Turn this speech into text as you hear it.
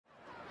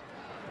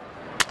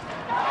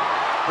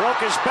Broke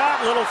his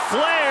bat, little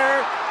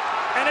flare,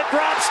 and it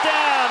drops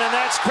down. And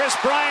that's Kris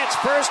Bryant's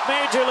first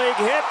major league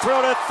hit.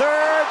 Throw to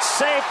third,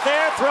 safe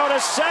there. Throw to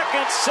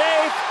second,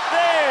 safe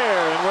there.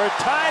 And we're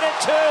tied at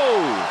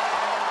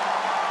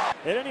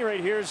 2. At any rate,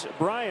 here's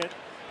Bryant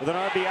with an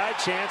RBI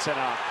chance and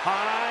a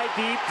high,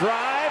 deep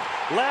drive.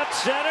 Left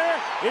center.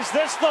 Is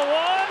this the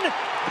one?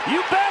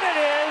 You bet it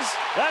is.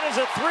 That is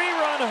a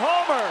 3-run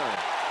homer.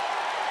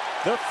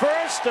 The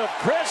first of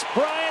Kris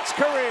Bryant's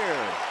career.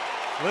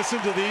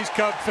 Listen to these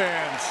Cub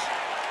fans.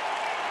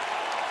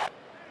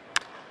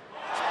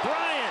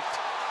 Bryant,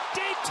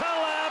 deep to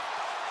left,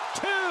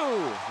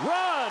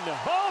 2-run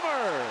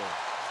homer.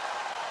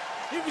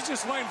 He was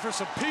just waiting for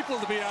some people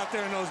to be out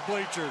there in those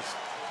bleachers.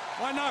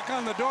 Why knock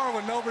on the door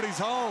when nobody's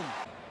home?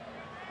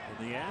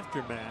 In the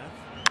aftermath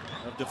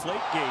of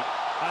Deflategate,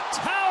 a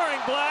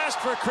towering blast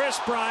for Kris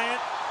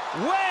Bryant.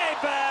 Way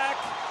back,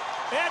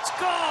 it's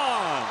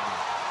gone.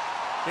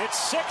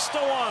 It's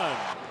 6-1.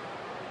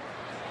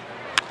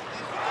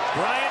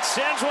 Bryant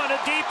sends one to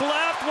deep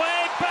left,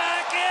 way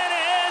back, it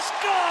is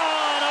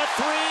gone! A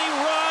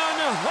 3-run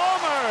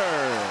homer!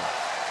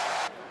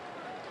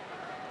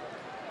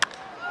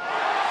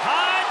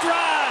 High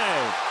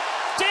drive,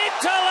 deep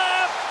to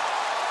left,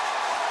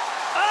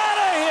 out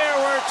of here,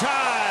 we're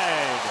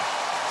tied!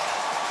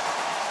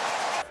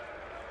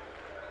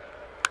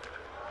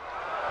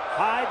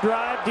 High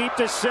drive, deep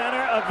to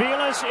center,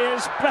 Aviles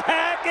is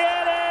back,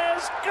 it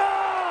is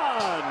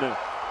gone!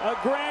 A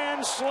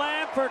grand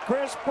slam for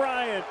Kris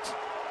Bryant.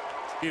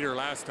 Peter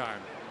last time.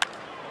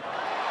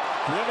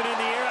 Driven in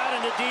the air out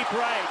into deep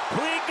right.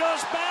 Puig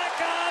goes back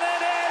on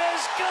it. It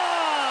is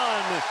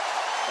gone.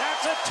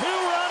 That's a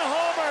 2-run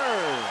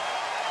homer.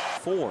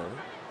 4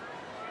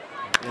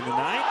 in the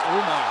ninth.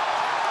 Oh my.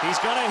 He's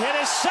going to hit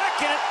his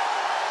second.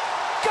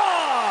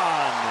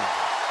 Gone.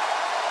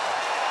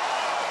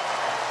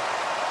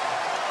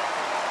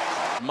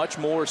 Much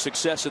more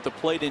success at the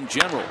plate in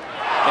general.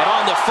 And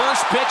on the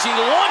first pitch, he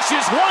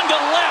launches one to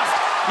left.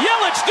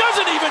 Yelich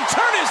doesn't even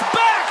turn his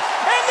back,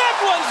 and that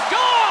one's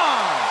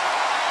gone!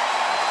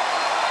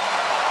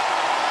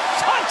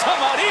 Santa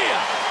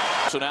Maria!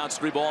 So now it's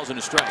 3 balls and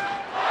a strike.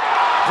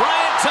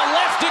 Bryant to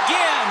left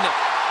again,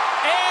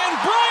 and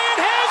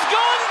Bryant has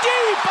gone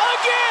deep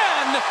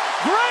again!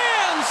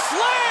 Grand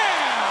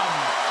slam!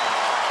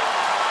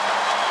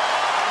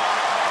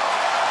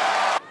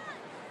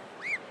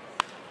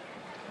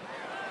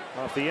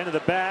 Off the end of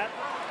the bat.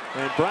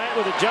 And Bryant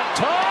with a jump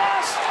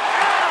toss,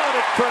 out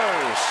at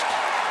first.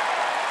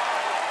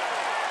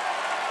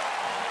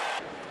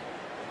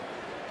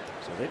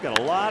 So they've got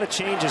a lot of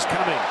changes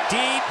coming.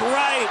 Deep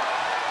right,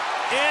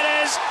 it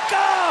is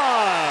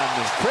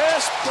gone.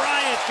 Kris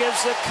Bryant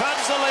gives the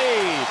Cubs the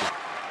lead.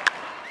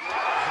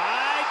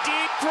 High,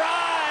 deep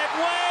drive,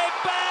 way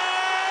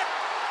back.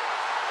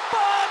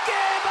 Ball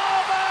game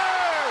over.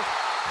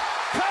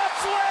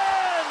 Cubs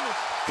win.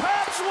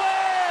 Cubs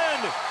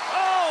win.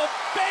 Oh,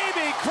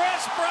 baby,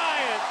 Kris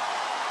Bryant.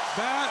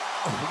 That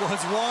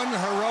was one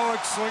heroic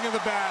swing of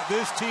the bat.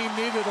 This team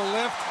needed a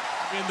lift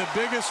in the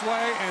biggest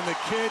way, and the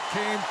kid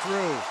came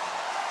through.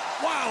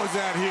 Wow, is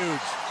that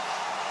huge.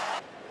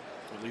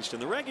 At least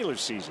in the regular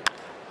season.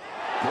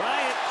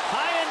 Bryant,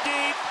 high and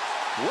deep,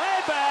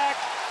 way back.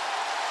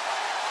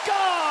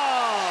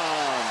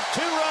 Gone!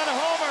 2-run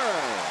homer.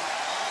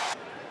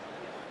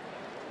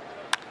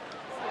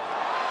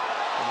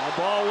 The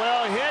ball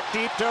well hit,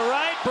 deep to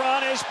right.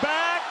 Braun is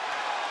back.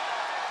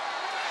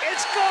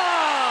 It's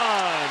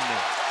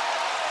gone!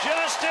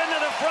 Just into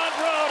the front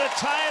row to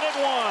tie it at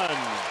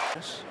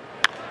 1.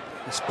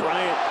 This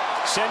Bryant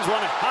sends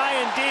one high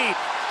and deep.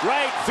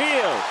 Right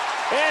field.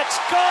 It's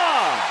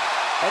gone!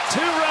 A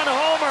 2-run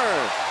homer.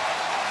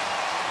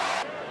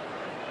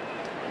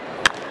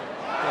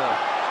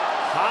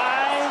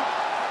 High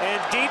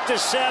and deep to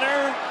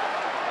center.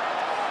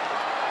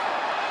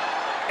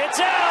 It's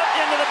out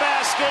into the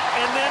basket,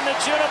 and then the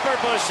juniper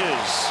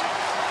bushes.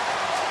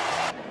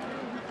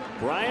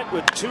 Bryant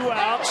with 2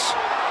 outs.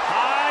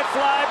 High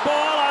fly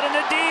ball out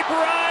into deep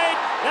right.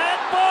 That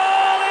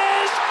ball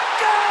is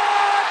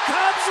gone!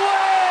 Cubs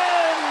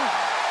win!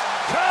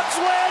 Cubs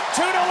win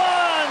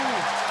 2-1.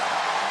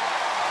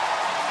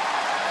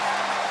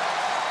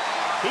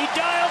 He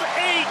dialed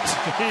 8.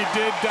 He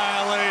did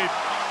dial 8.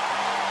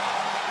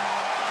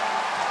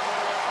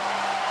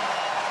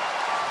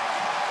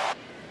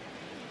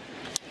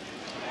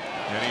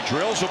 And he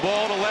drills a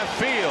ball to left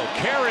field.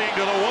 Carrying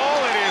to the wall.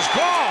 It is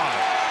gone.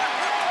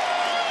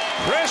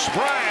 Kris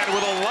Bryant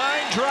with a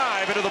line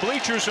drive into the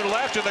bleachers and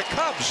left, and the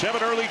Cubs have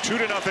an early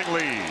 2-0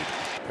 lead.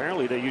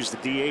 Apparently they use the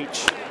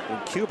DH in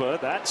Cuba.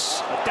 That's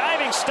a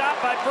diving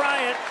stop by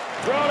Bryant.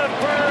 Throw to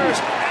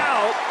first,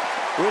 out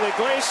with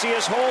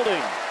Iglesias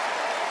holding.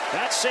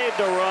 That saved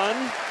a run.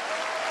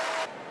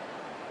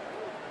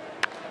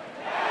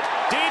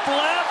 Deep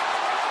left.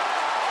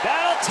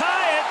 That'll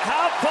tie it.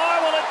 How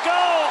far will it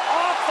go?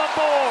 Off the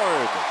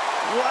board.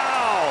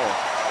 Wow.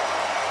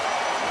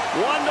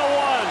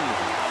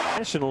 1-1.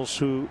 Nationals,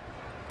 who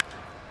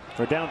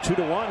are down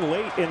 2-1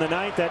 late in the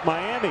ninth at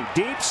Miami.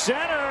 Deep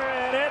center,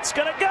 and it's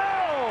going to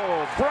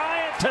go.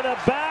 Bryant to the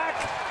back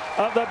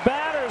of the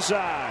batter's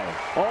eye.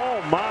 Oh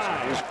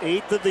my.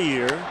 8th of the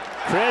year.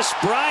 Kris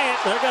Bryant,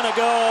 they're going to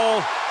go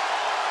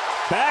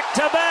back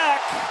to back.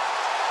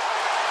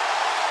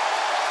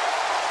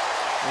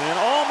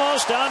 And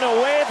almost on to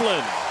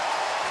Waveland.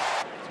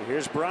 So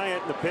here's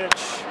Bryant in the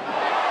pitch.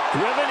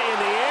 Driven in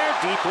the air,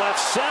 deep left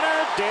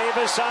center.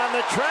 Davis on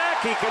the track.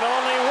 He can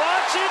only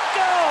watch it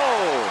go.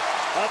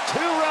 A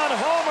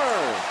 2-run homer.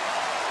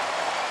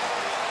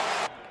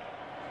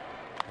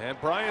 And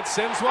Bryant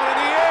sends one in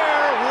the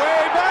air,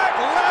 way back,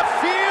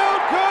 left field,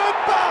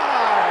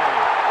 goodbye!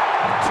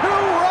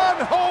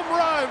 2-run home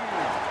run,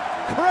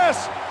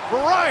 Kris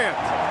Bryant.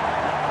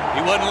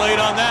 He wasn't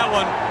late on that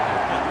one.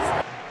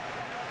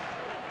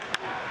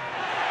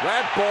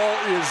 That ball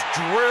is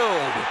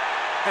drilled,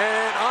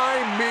 and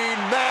I mean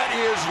that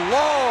is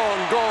long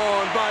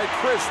gone by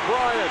Kris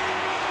Bryant.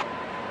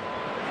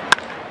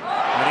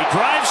 And he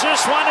drives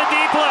this one to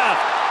deep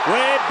left,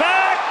 way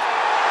back,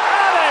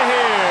 out of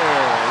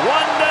here.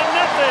 1-0.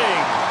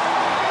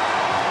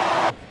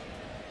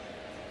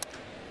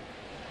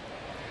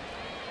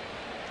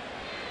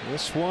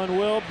 This one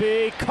will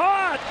be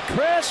caught.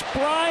 Kris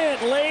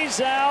Bryant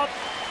lays out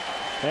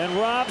and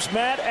robs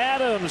Matt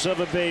Adams of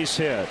a base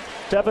hit.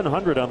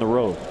 700 on the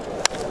road.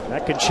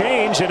 That can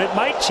change, and it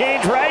might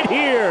change right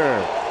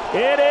here.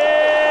 It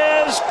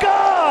is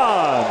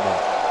gone.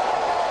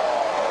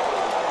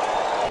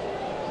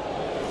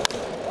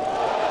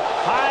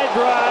 High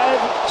drive,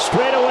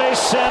 straightaway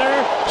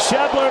center.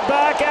 Schebler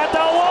back at the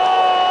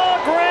wall.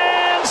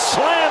 Grand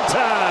slam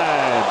time.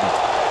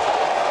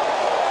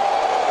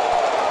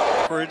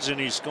 And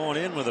he's going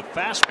in with a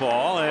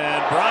fastball,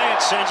 and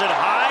Bryant sends it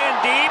high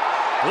and deep,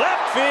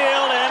 left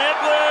field, and it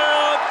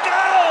will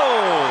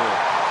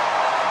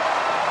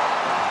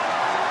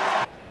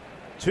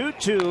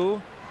go.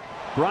 2-2.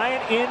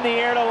 Bryant in the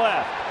air to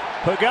left.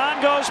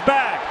 Pagan goes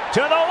back to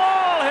the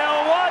wall.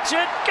 He'll watch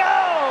it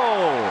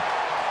go.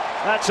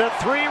 That's a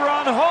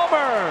 3-run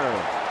homer.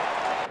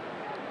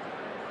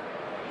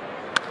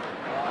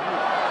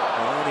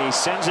 And he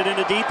sends it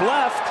into deep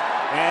left,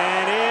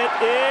 and it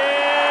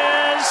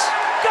is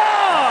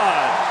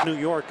gone. New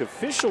York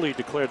officially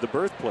declared the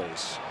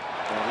birthplace.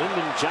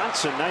 Lyndon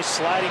Johnson, nice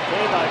sliding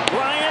play by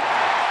Bryant.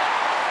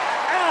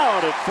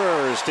 Out at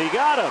first, he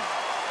got him.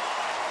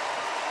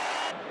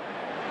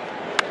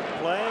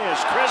 Play is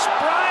Kris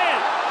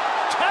Bryant.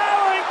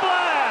 Towering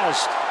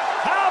blast.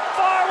 How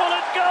far will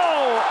it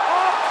go?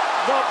 Off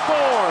the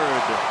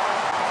board.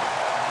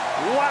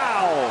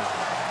 Wow.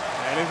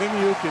 Anything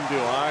you can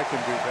do, I can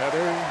do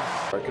better.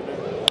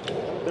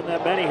 Been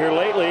that many here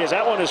lately, as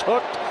that one is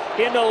hooked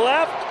into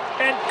left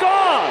and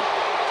gone.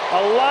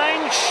 A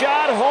line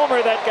shot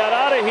homer that got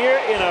out of here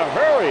in a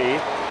hurry.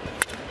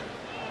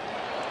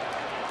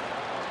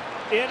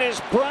 In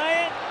is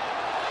Bryant,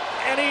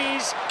 and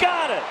he's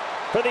got it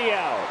for the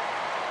out.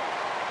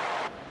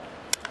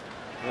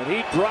 And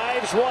he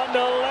drives one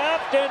to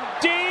left and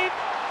deep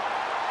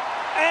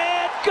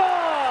and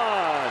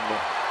gone.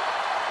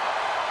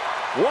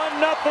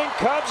 1-0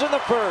 Cubs in the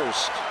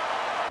first.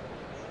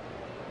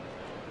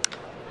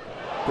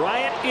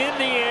 Bryant in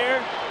the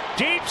air,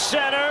 deep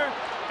center.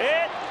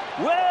 It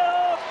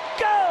will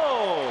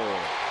go.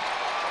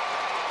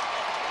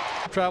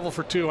 Travel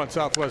for 2 on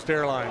Southwest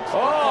Airlines.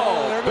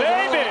 Oh,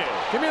 baby.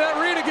 Give me that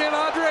read again,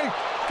 Andre.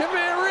 Give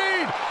me a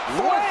read.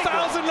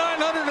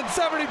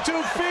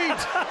 4,972 feet.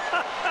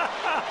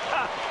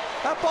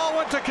 That ball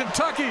went to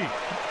Kentucky.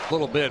 A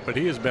little bit, but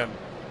he has been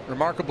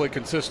remarkably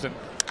consistent.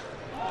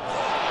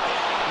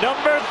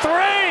 Number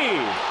 3.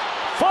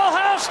 Full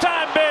house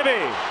time,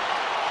 baby.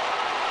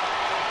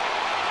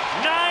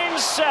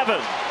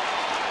 9-7.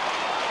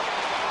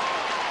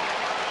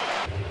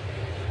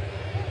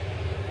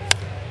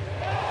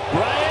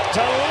 Bryant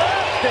to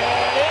left,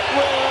 and it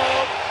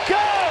will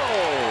go.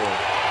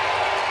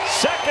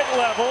 Second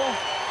level.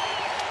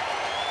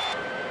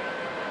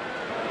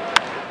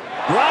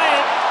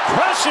 Bryant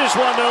crushes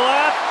one to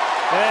left,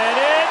 and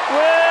it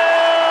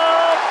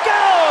will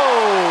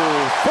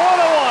go.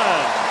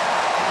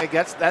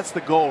 4-1. That's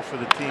the goal for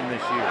the team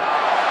this year.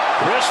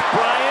 Kris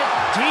Bryant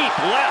deep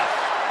left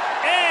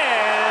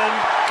and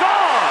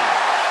gone.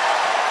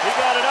 He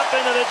got it up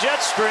into the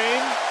jet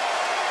stream.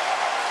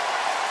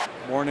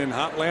 Morning,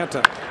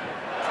 Hotlanta.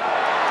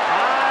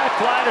 High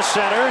fly to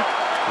center.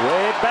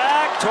 Way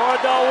back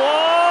toward the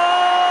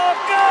wall.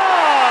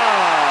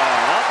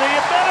 Gone. I'll do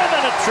you better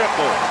than a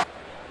triple.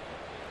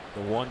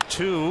 The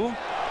 1-2.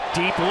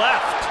 Deep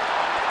left.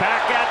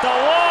 Back at the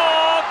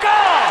wall.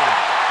 Gone.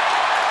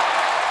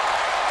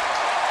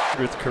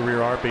 100th career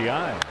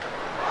RBI.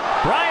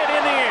 Bryant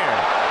in the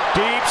air.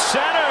 Deep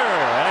center.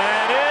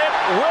 And it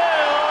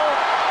will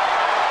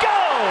go.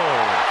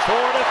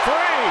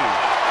 4-3.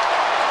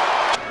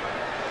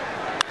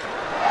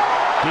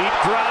 Deep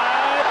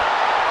drive,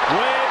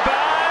 way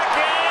back,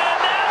 and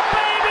that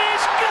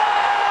baby's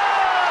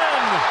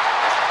gone!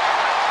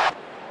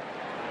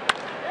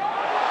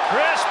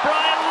 Kris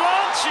Bryant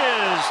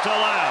launches to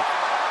left,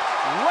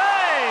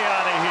 way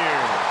out of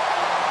here.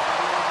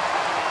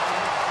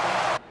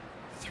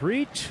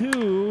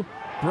 3-2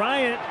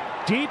 Bryant,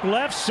 deep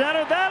left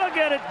center. That'll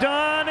get it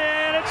done,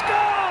 and it's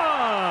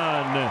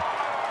gone.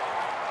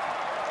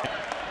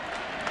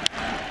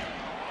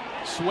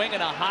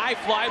 Swinging a high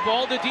fly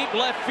ball to deep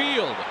left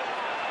field.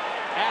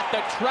 At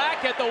the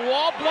track, at the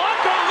wall,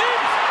 Blanco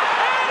leaps,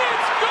 and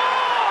it's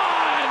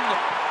gone!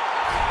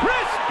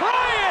 Kris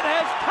Bryant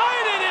has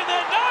tied it in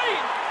the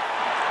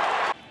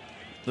ninth!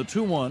 The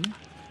 2-1,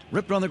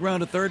 ripped on the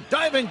ground to third,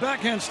 diving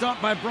backhand stop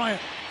by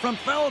Bryant. From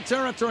foul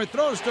territory,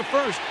 throws to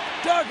first,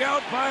 dug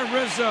out by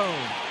Rizzo.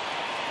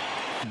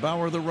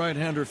 Bauer, the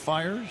right-hander,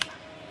 fires.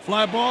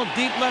 Fly ball,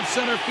 deep left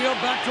center field,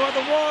 back toward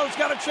the wall. It's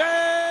got a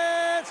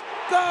chance!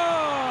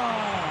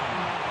 Gone!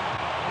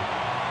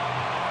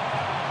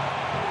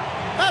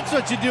 That's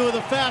what you do with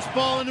a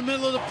fastball in the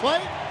middle of the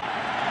plate.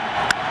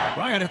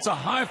 Bryant hits a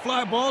high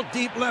fly ball,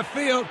 deep left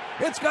field.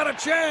 It's got a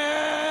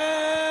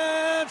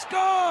chance!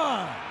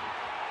 Gone!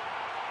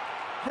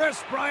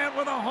 Kris Bryant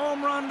with a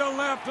home run to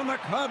left, and the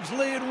Cubs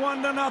lead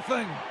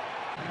 1-0.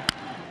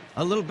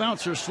 A little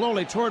bouncer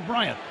slowly toward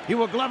Bryant. He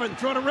will glove it and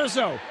throw to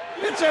Rizzo.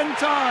 It's in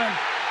time,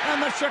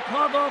 and the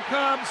Chicago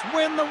Cubs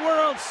win the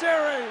World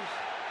Series.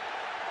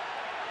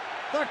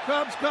 The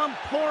Cubs come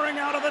pouring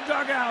out of the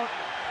dugout.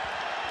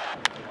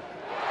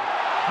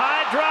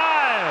 High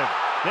drive.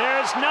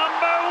 There's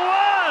number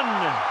one.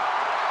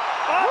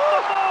 Off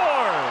the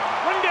board.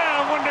 One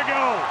down, one to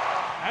go.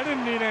 I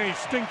didn't need any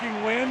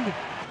stinking wind.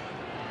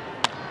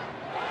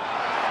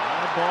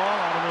 Fly ball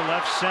out of the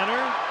left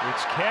center.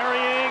 It's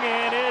carrying,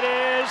 and it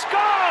is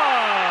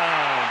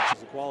gone.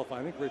 As a qualifier,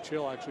 I think Rich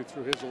Hill actually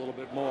threw his a little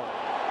bit more.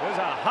 There's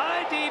a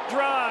high, deep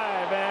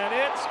drive, and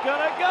it's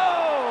gonna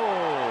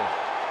go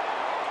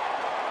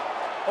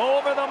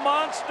over the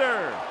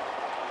monster.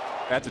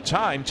 At the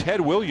time, Ted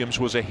Williams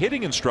was a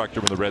hitting instructor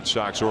in the Red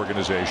Sox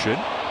organization.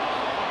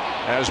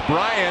 As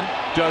Bryant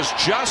does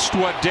just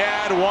what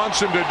Dad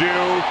wants him to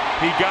do,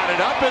 he got it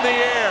up in the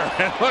air,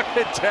 and look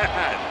at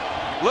Dad.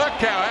 Look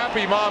how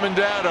happy Mom and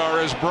Dad are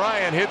as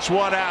Bryant hits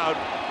one out.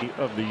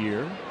 Of the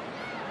year.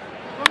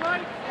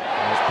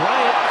 As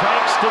Bryant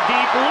cranks to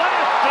deep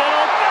left,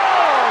 it'll go!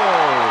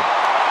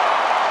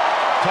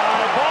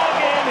 Tie ball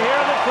game here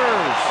in the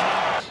first.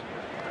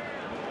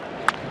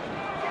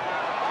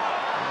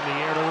 In the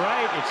air to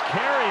right, it's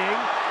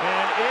carrying,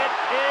 and it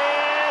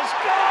is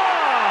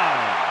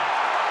gone!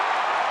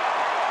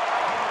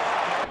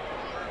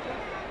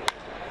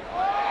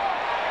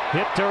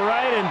 Hit to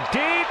right and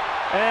deep,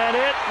 and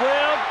it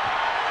will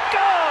go!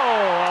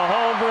 A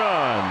home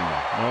run.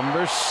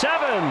 Number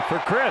 7 for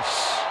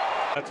Kris.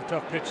 That's a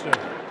tough pitch to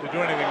do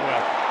anything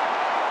with.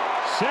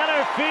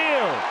 Center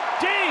field,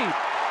 deep,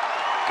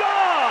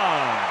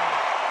 gone!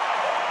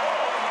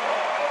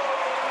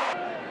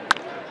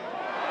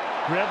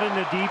 Driven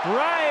to deep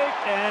right,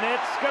 and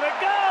it's gonna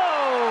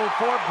go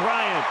for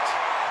Bryant.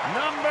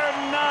 Number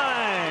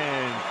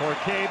 9 for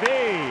KB.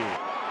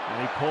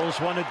 And he pulls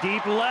one to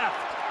deep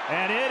left,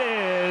 and it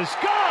is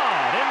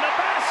gone in the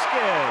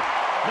basket.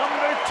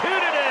 Number 2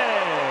 today.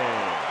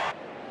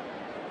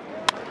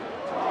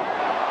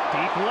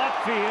 Deep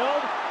left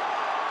field,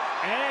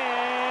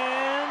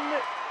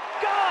 and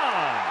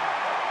gone.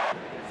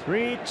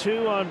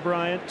 3-2 on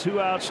Bryant,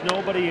 2 outs,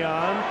 nobody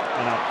on,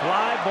 and a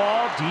fly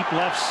ball deep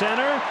left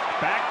center,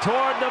 back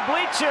toward the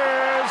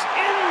bleachers,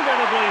 into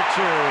the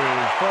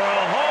bleachers for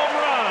a home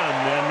run,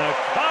 and the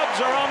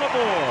Cubs are on the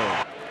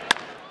board.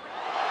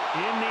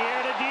 In the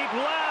air to deep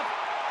left,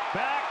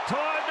 back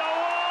toward the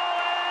wall,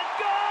 and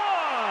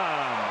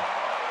gone!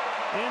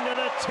 Into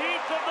the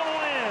teeth of the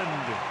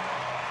wind.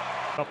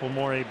 Couple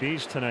more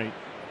ABs tonight.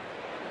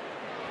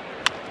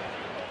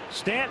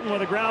 Stanton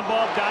with a ground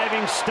ball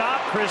diving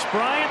stop. Kris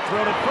Bryant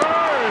throw to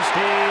first.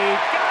 He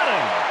got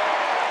him.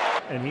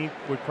 And he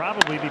would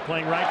probably be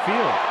playing right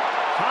field.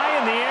 High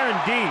in the air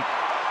and deep.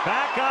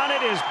 Back on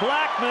it is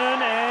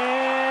Blackman,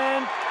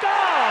 and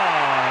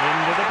gone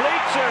into the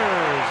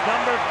bleachers.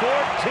 Number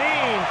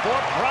 14 for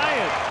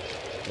Bryant.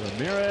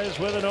 Ramirez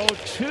with an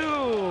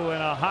 0-2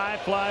 and a high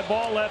fly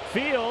ball left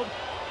field.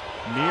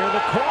 Near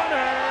the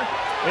corner.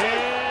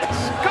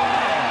 It's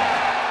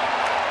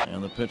gone!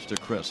 And the pitch to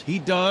Kris. He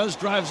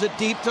drives it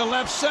deep to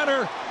left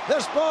center.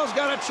 This ball's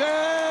got a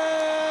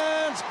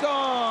chance.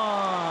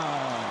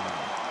 Gone!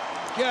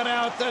 Get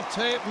out the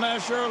tape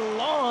measure.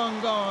 Long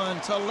gone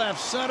to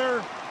left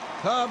center.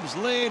 Cubs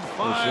lead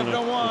 5-1. For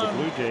the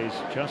Blue Jays,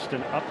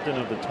 Justin Upton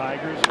of the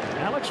Tigers, and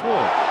Alex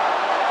Wood.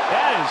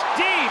 That is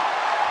deep.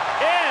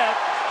 It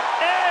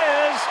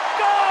is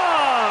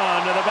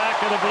gone to the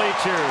back of the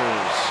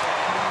bleachers.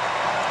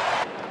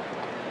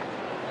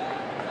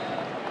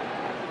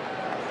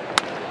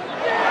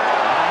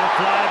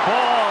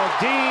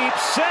 Deep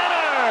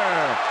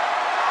center.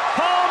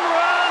 Home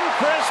run,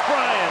 Kris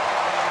Bryant.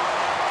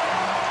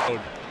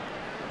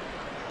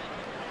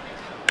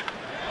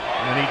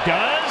 And he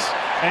does,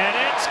 and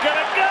it's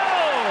gonna go.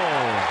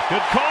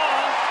 Good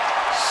call.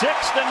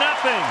 6-0.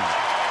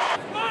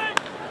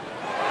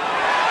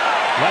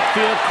 Left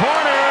field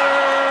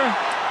corner.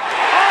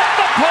 Off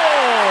the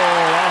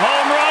pole. A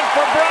home run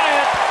for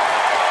Bryant.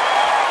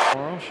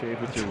 Shave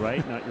with your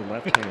right, not your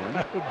left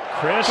hand.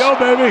 Kris. Go,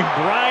 baby.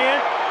 Bryant.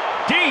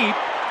 Deep.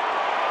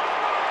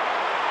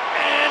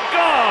 And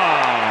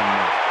gone.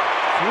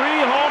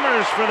 3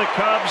 homers for the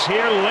Cubs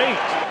here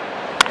late.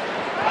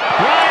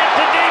 Bryant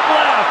to deep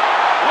left.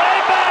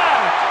 Way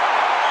back.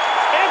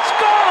 It's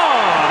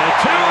gone. A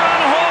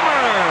 2-run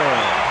homer.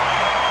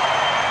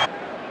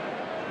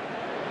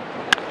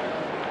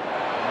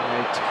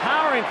 A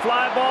towering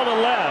fly ball to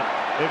left.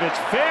 If it's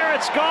fair,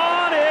 it's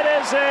gone. It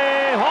is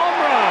a home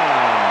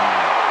run.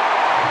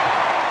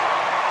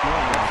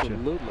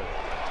 Absolutely.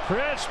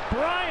 Kris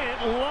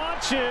Bryant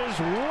launches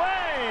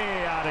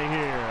way out of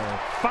here.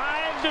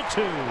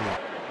 5-2.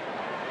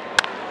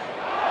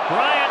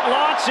 Bryant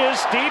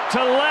launches deep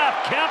to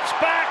left. Kemp's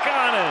back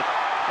on it.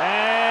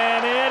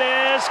 And it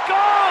is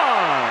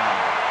gone.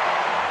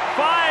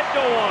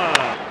 5-1.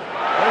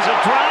 There's a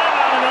drive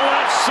out in the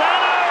left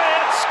center.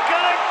 It's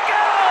gonna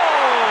go.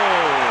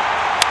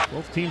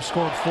 Both teams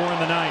scored 4 in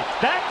the ninth.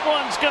 That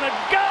one's gonna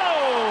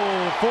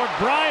go for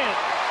Bryant.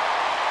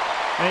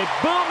 A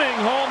booming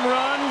home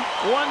run,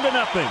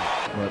 1-0.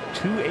 But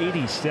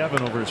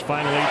 287 over his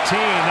final 18.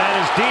 That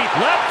is deep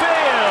left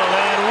field,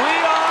 and we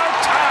are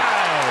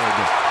tied.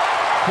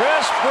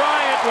 Kris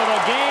Bryant with a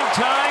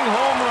game-tying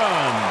home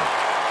run.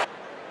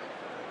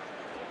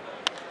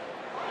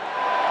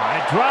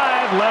 High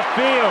drive, left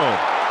field,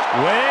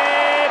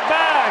 way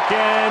back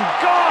and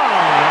gone.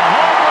 A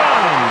home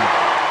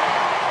run.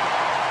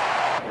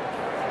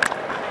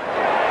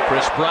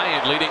 Kris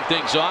Bryant leading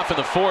things off in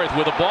the 4th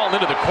with a ball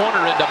into the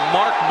corner into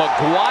Mark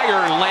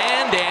McGuire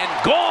land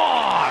and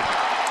gone.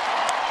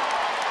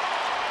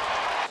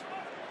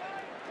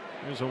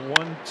 Here's a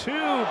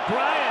 1-2.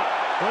 Bryant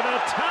with a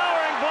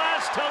towering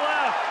blast to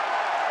left.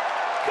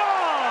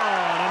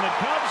 Gone. And the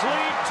Cubs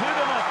lead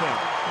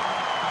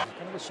 2-0.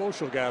 Kind of a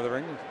social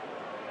gathering.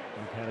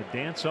 We've had a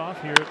dance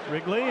off here at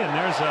Wrigley, and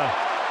there's a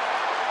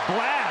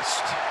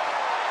blast.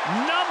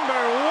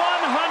 Number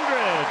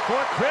 100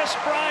 for Kris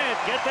Bryant.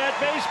 Get that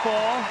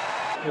baseball.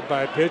 Hit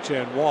by a pitch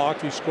and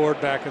walked. He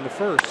scored back in the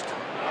 1st.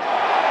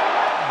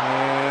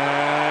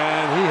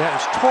 And he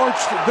has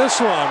torched this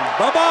one.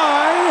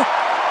 Bye-bye.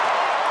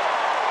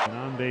 An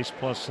on-base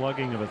plus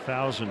slugging of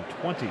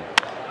 1,020.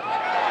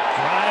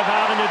 Drive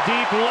out into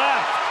deep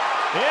left.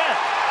 It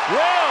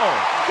will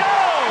go.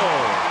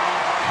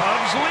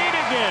 Cubs lead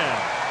again.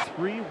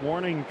 3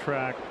 warning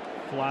track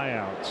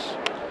flyouts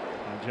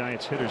on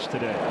Giants hitters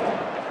today.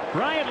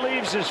 Bryant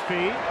leaves his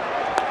feet.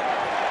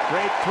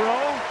 Great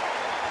throw.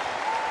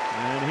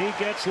 And he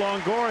gets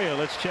Longoria.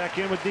 Let's check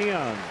in with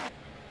Dion.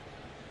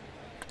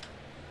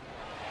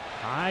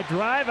 High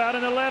drive out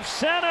in the left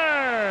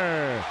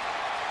center.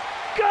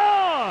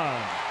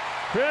 Gone.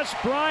 Kris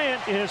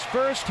Bryant, his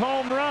first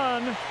home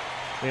run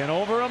in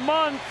over a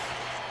month.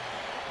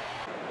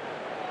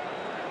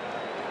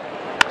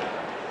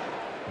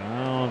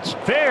 Well, it's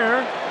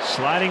fair.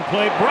 Sliding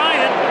play,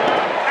 Bryant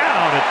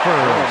out at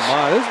first. Oh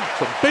my, there's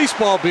some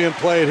baseball being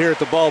played here at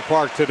the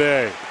ballpark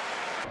today.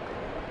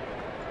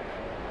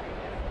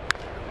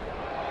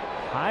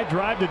 High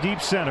drive to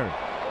deep center.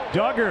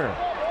 Duggar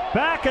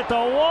back at the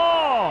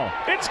wall.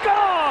 It's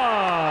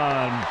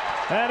gone.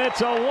 And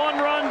it's a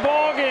 1-run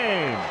ball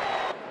game.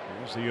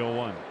 Here's the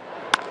 0-1.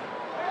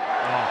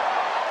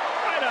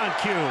 Right on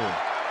cue.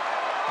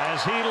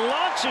 As he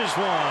launches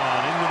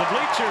one into the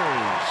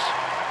bleachers.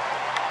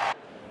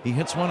 He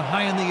hits one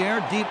high in the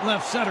air, deep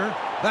left center.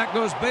 Back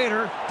goes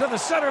Bader to the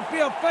center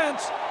field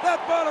fence.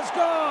 That ball is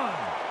gone.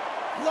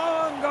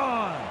 Long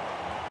gone.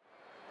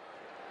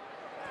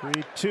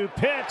 3-2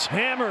 pitch,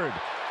 hammered.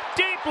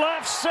 Deep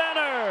left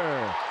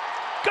center.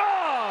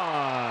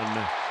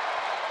 Gone.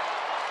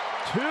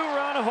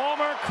 2-run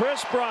homer,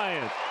 Kris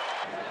Bryant.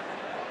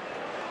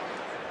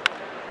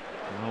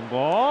 Ground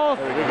ball.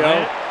 There we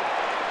go.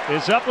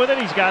 Is up with it.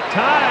 He's got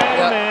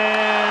time.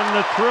 And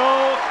the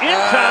throw in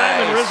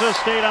time. And Rizzo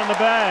stayed on the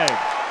bag.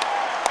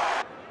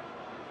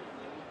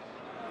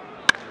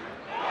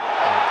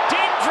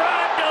 Deep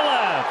drive to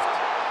left.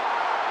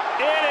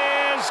 It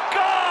is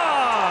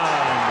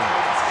gone.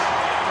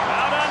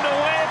 Out onto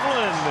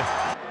Waveland.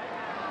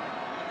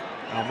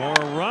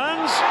 Almora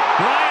runs.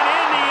 Bryant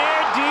in the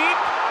air deep.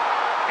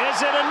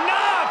 Is it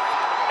enough?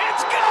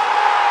 It's gone!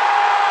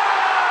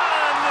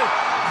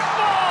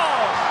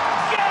 Ball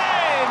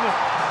game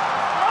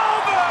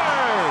over!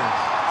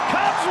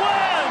 Cubs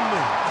win!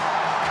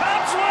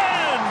 Cubs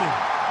win!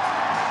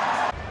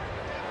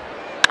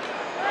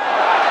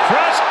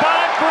 Crushed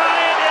by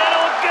Bryant,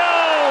 it'll go!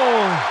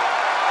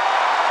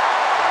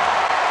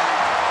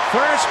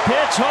 First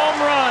pitch home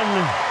run,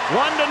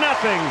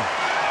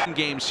 1-0.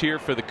 Games here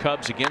for the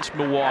Cubs against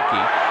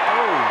Milwaukee.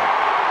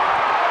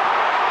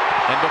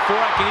 And before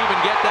I can even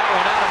get that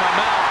one out of my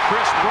mouth,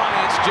 Kris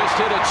Bryant's just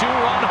hit a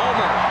 2-run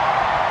homer.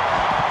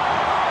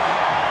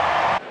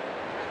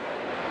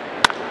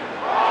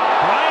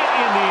 Bryant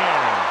in the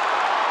air.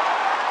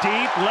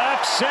 Deep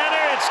left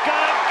center. It's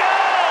gonna go!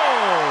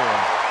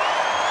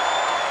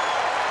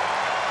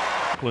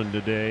 Oakland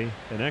today,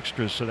 an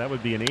extra, so that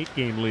would be an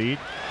 8-game lead.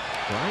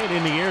 Bryant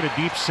in the air to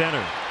deep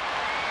center.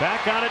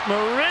 Back on it,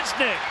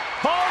 Marisnik.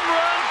 Home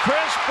run,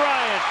 Kris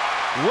Bryant.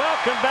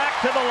 Welcome back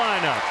to the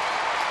lineup.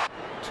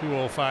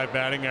 205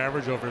 batting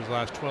average over his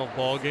last 12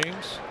 ball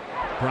games.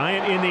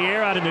 Bryant in the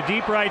air out into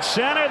deep right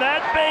center.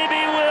 That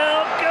baby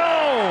will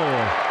go.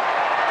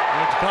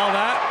 What'd you call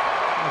that?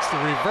 That's the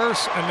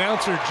reverse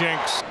announcer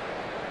jinx.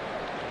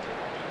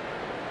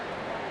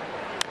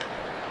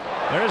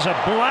 There's a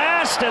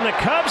blast, and the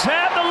Cubs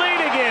have the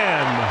lead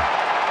again.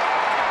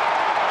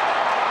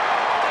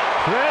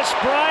 Kris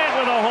Bryant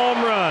with a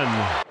home run.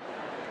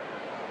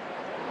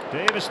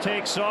 Davis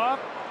takes off,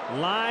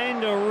 line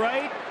to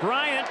right.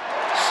 Bryant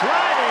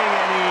sliding,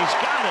 and he's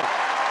got it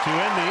to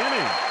end the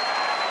inning.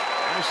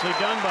 Nicely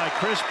done by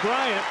Kris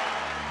Bryant.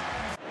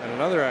 And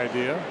another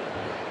idea of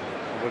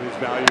what his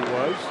value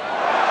was.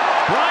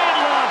 Bryant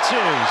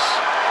launches.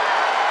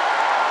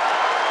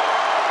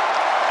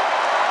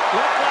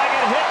 Looked like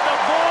it hit the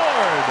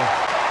board.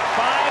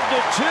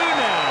 5-2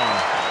 now.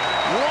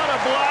 What a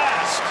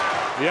blast.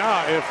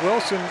 Yeah, if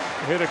Wilson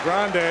hit a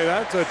grande,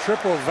 that's a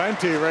triple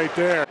venti right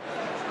there.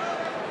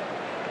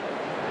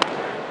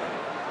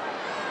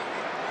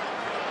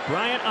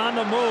 Bryant on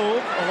the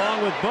move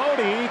along with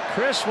Bodie.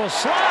 Kris will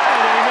slide,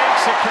 and he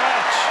makes the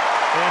catch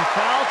in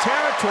foul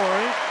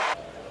territory.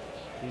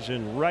 He's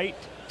in right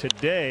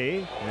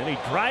today, and he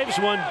drives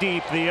one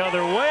deep the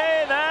other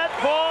way. That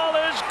ball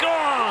is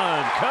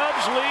gone.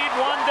 Cubs lead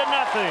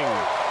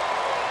 1-0.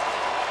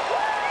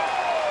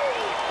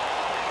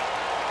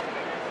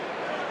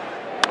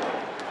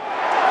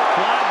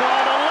 Fly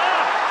ball to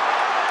left.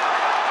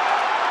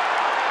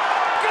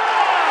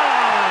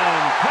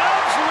 Gone.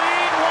 Cubs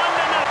lead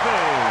 1-0.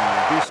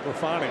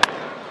 DeSclafani.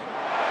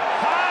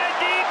 High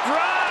deep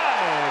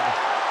drive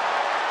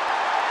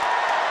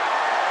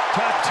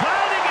to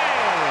tie the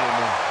game.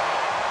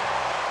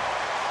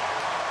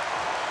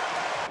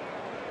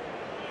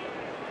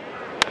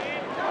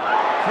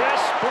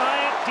 Kris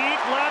Bryant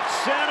deep left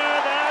center.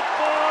 That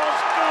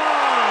ball's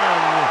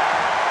gone.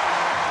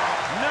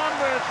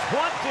 Number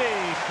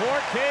 20 for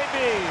KB.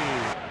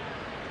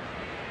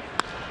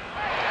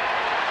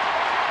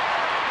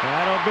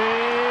 That'll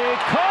be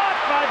caught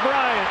by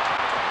Bryant.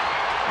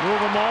 Move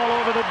them all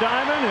over the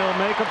diamond. He'll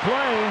make a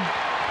play.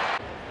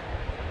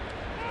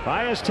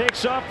 Baez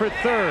takes off for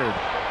third.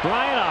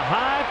 Bryant, a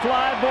high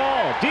fly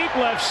ball. Deep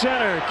left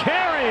center.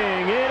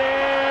 Carrying. It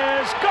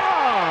is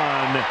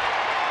gone.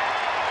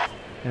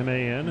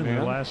 M-A-N in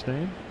their last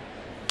name.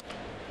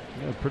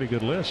 Got a pretty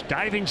good list.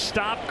 Diving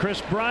stop.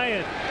 Kris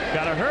Bryant.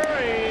 Got to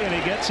hurry, and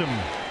he gets him.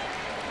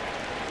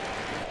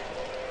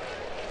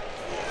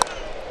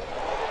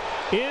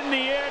 In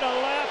the air to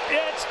left.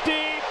 It's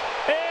deep.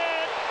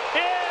 It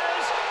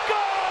is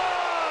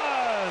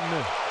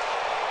gone.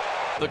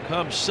 The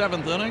Cubs'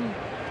 7th inning.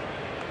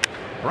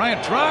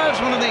 Bryant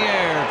drives one in the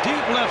air.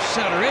 Deep left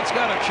center. It's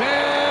got a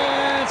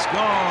chance.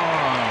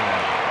 Gone.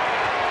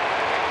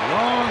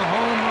 Long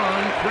home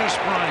run, Kris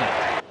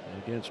Bryant.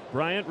 Against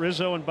Bryant,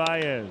 Rizzo, and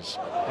Baez.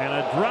 And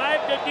a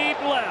drive to deep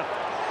left.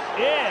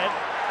 It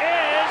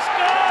is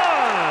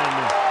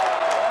gone.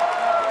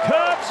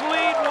 Cubs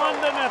lead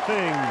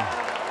 1-0.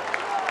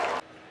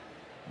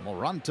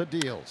 Moranta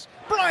deals.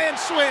 Bryant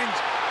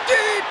swings.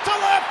 Deep to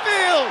left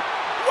field.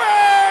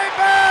 Way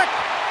back.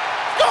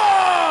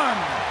 Gone.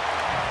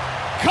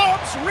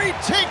 Cubs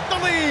retake the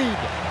lead.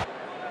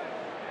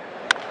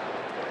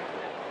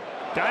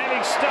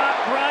 Diving stop,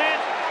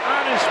 Bryant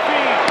on his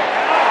feet.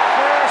 Out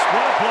first.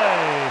 What a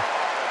play.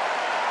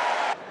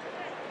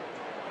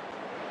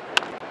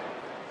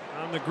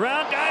 On the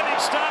ground, diving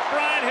stop,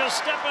 Bryant. He'll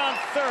step on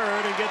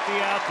third and get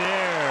the out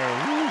there.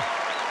 Woo.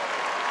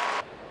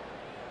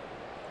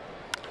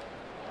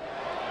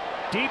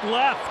 Deep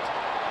left.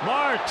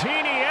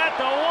 Martini at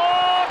the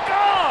wall.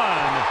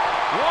 Gone.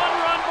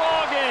 One-run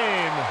ball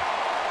game.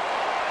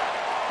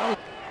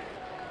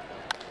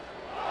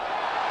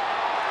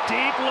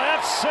 Deep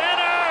left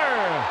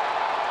center.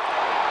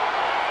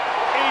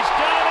 He's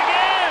done it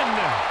again.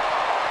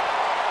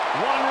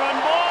 One-run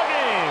ball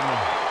game.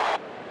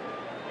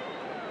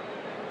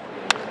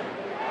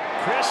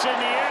 Kris in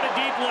the air to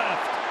deep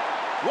left.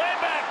 Way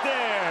back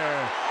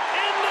there.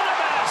 Into the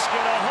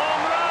basket. A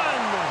home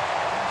run.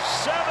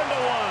 7-1.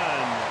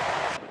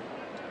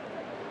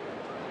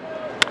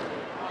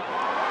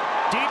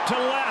 Deep to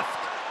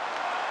left.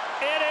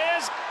 It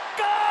is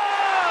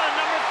gone.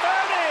 Number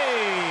 30.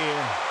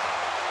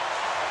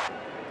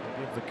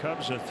 Give the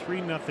Cubs a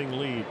 3-0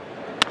 lead.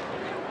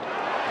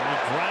 And he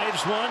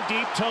drives one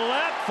deep to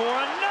left for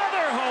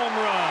another home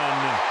run.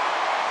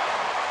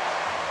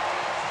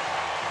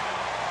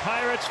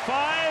 Pirates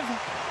 5,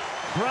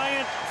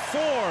 Bryant 4.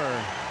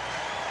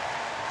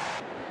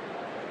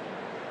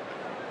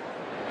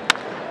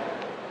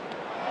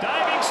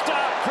 Diving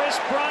stop, Kris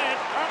Bryant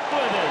up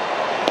with it.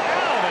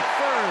 Out at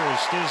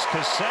first is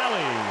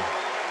Caselli.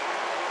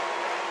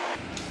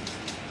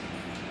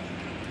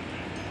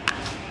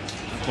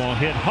 Ball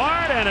hit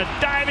hard, and a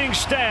diving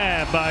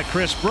stab by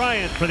Kris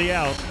Bryant for the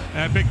out.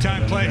 And big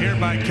time play here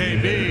by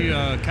KB.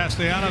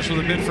 Castellanos with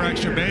a bid for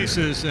extra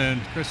bases,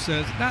 and Kris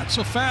says, not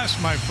so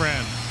fast, my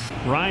friend.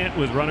 Bryant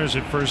with runners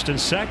at first and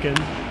second.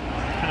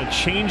 kind of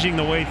changing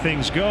the way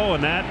things go,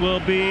 and that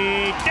will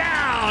be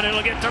down.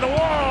 It'll get to the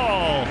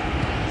wall.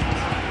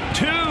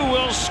 2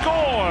 will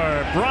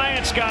score.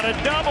 Bryant's got a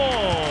double.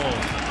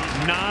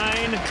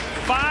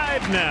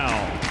 9-5 now.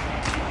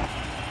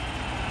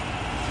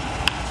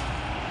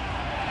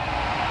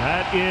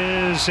 That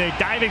is a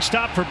diving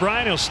stop for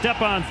Bryant. He'll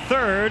step on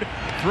third,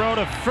 throw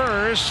to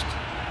first.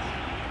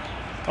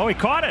 Oh, he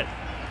caught it.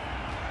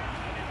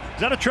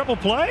 Is that a triple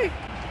play?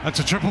 That's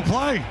a triple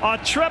play. A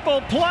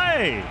triple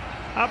play.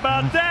 How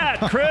about that?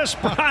 Kris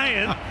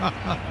Bryant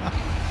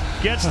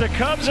gets the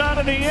Cubs out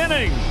of the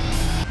inning.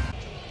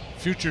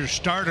 Future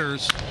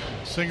starters.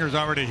 Singer's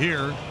already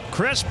here.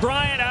 Kris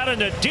Bryant out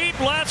into deep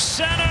left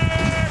center.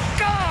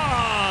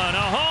 Gone. A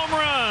home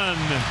run.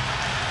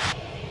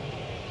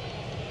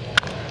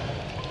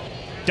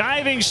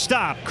 Diving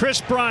stop. Kris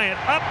Bryant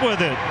up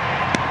with it.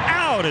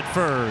 Out at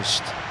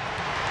first.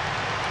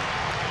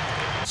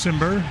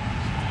 Simber.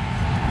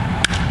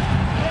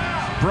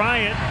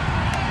 Bryant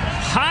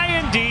high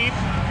and deep,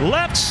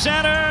 left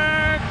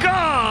center,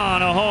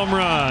 gone, a home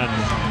run.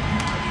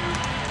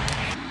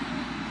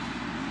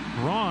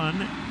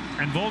 Ron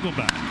and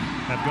Vogelback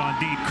have gone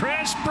deep.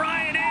 Kris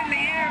Bryant in the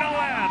air to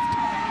left.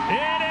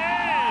 It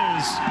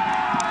is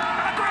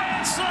a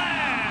grand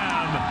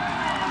slam.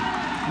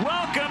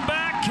 Welcome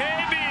back,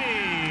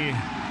 KB.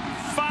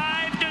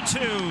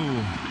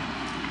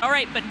 5-2. All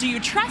right, but do you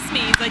trust me?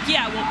 He's like,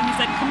 yeah. Well, he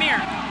said, come here.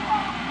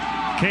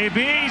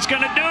 KB's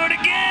going to do it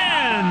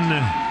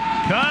again.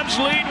 Cubs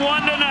lead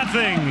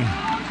 1-0.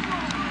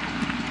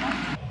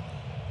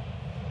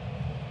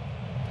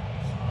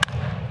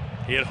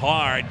 Hit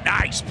hard.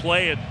 Nice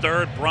play at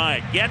third.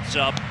 Bryant gets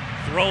up,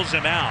 throws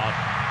him out,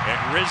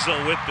 and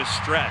Rizzo with the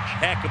stretch.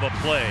 Heck of a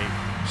play.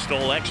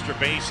 Stole extra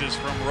bases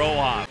from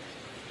Rojas.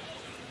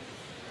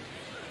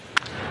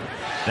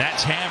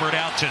 That's hammered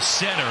out to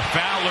center.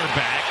 Fowler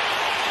back.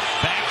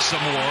 Back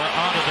some more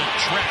onto the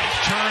track.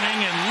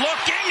 Turning and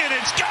looking, and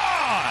it's gone!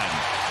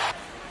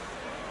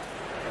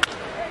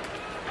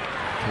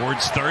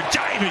 Towards third.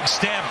 Diving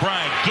stab.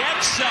 Bryant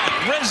gets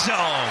up. Rizzo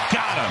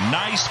got him.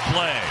 Nice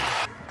play.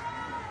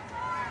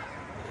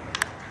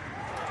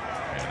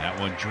 And that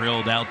one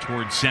drilled out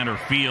towards center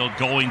field.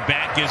 Going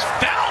back is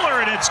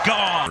Fowler, and it's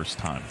gone. First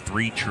time.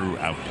 3 true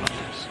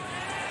outcomes.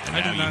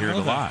 And now you hear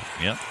the lot.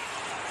 Yep.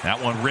 That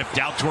one ripped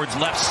out towards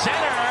left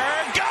center.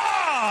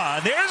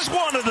 Gone! There's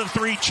one of the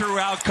 3 true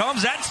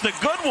outcomes. That's the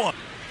good one.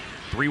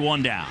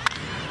 3-1 down.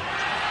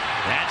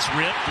 That's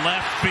ripped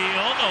left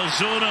field.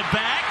 Ozuna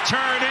back,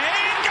 turning,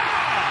 gone!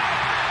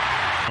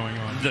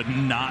 The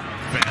not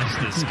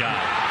fastest guy.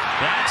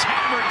 That's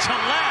hammered to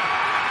left.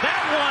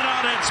 That one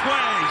on its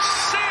way.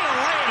 See you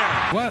later.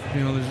 What?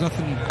 You know, there's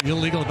nothing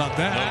illegal about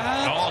that.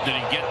 Oh, did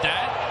he get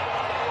that?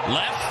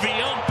 Left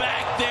field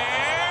back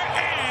there,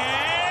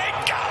 and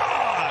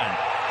gone!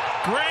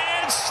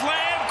 Grand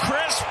slam,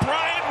 Kris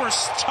Bryant. We're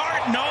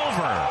starting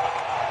over.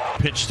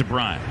 Pitch to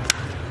Bryant.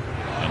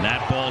 And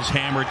that ball's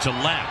hammered to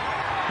left.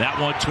 That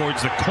one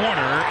towards the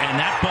corner, and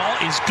that ball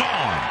is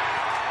gone.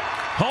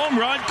 Home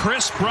run,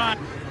 Kris Bryant.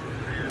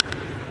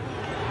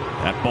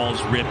 That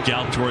ball's ripped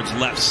out towards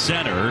left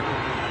center,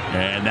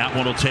 and that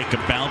one will take a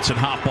bounce and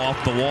hop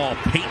off the wall.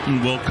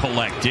 Payton will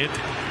collect it.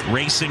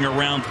 Racing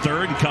around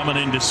third and coming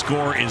in to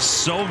score is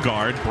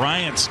Sogard.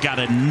 Bryant's got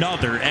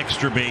another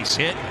extra base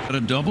hit. Got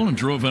a double and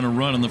drove in a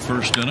run in the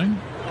first inning.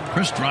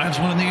 Kris drives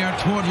one in the air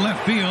toward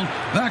left field.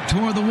 Back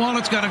toward the wall.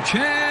 It's got a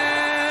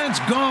chance.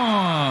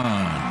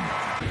 Gone.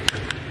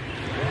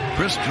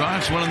 Kris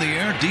drives one in the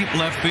air, deep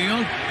left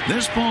field.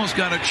 This ball's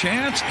got a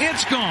chance.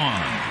 It's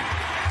gone.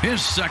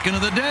 His second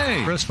of the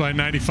day. Kris by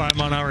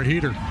 95-mile-an-hour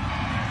heater.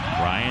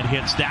 Bryant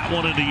hits that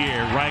one in the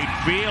air. Right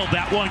field.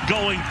 That one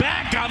going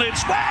back on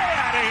its way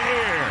out of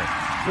here.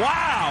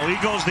 Wow, he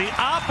goes the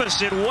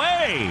opposite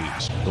way.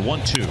 The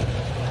 1-2.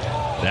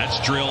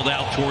 That's drilled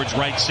out towards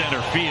right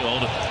center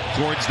field,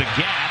 towards the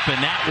gap, and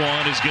that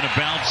one is going to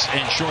bounce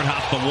and short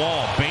hop the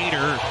wall.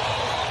 Bader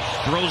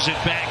throws it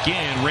back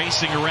in,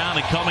 racing around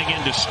and coming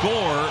in to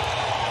score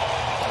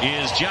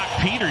is Jock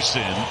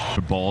Peterson.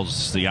 The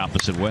ball's the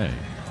opposite way.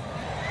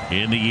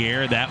 In the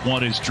air, that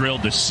one is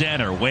drilled to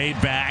center. Way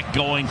back,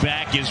 going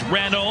back is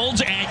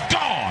Reynolds, and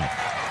gone!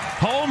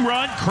 Home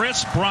run,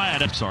 Kris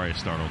Bryant. I'm sorry I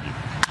startled you.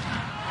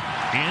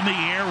 In the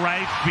air,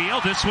 right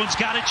field. This one's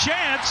got a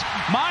chance.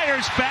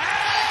 Myers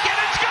back, and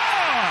it's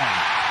gone!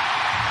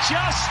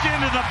 Just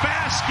into the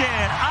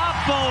basket.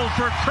 Oppo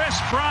for Kris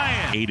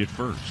Bryant. 8 at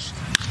first.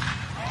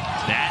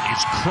 That is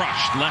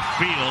crushed left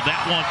field.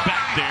 That one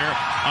back there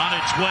on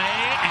its way,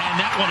 and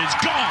that one is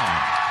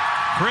gone.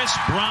 Kris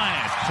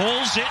Bryant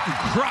pulls it and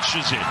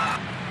crushes it.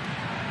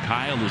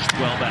 Kyle is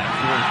 12 at 14.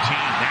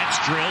 That's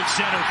drilled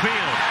center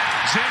field.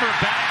 Zimmer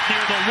back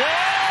near the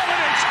wall, and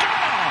it's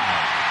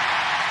gone.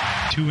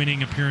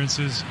 2-inning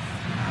appearances.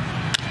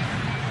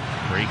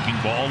 Breaking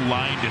ball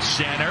line to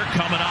center.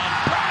 Coming on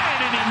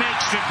Bryant, and he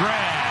makes the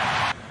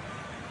grab.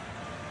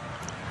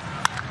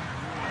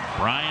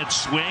 Bryant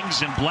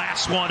swings and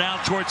blasts one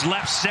out towards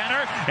left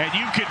center, and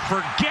you can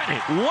forget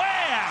it.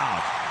 Way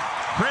out.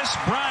 Kris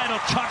Bryant will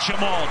touch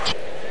them all.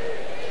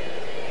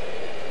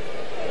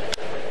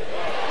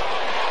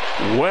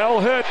 Well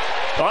hit.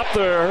 Up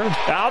there.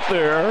 Out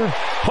there.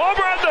 Home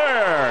run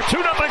there.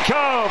 2-0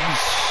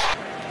 Cubs.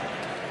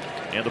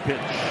 And the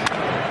pitch.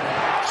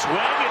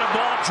 Swing and a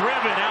ball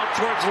driven out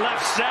towards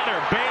left center.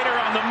 Bader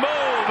on the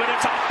move, and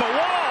it's off the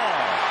wall.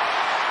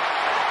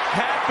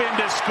 Happened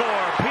to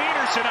score.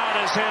 Peterson on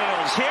his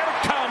heels. Here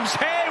comes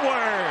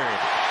Hayward.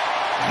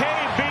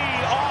 KB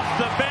off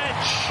the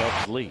bench.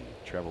 Cubs lead.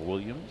 Trevor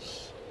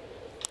Williams.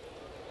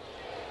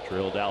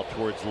 Drilled out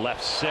towards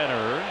left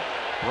center.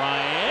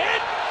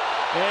 Bryant.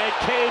 And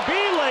KB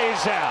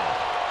lays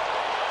out.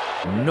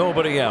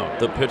 Nobody out.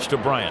 The pitch to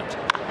Bryant.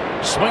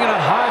 Swinging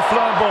a high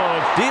fly ball,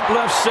 deep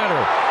left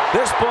center.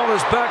 This ball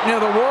is back near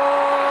the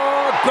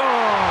wall. Gone.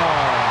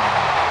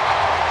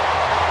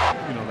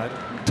 You know, that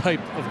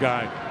type of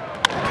guy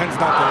tends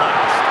not to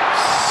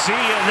last. See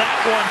you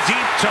that one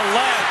deep to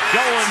left.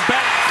 Going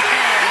back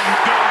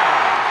and gone.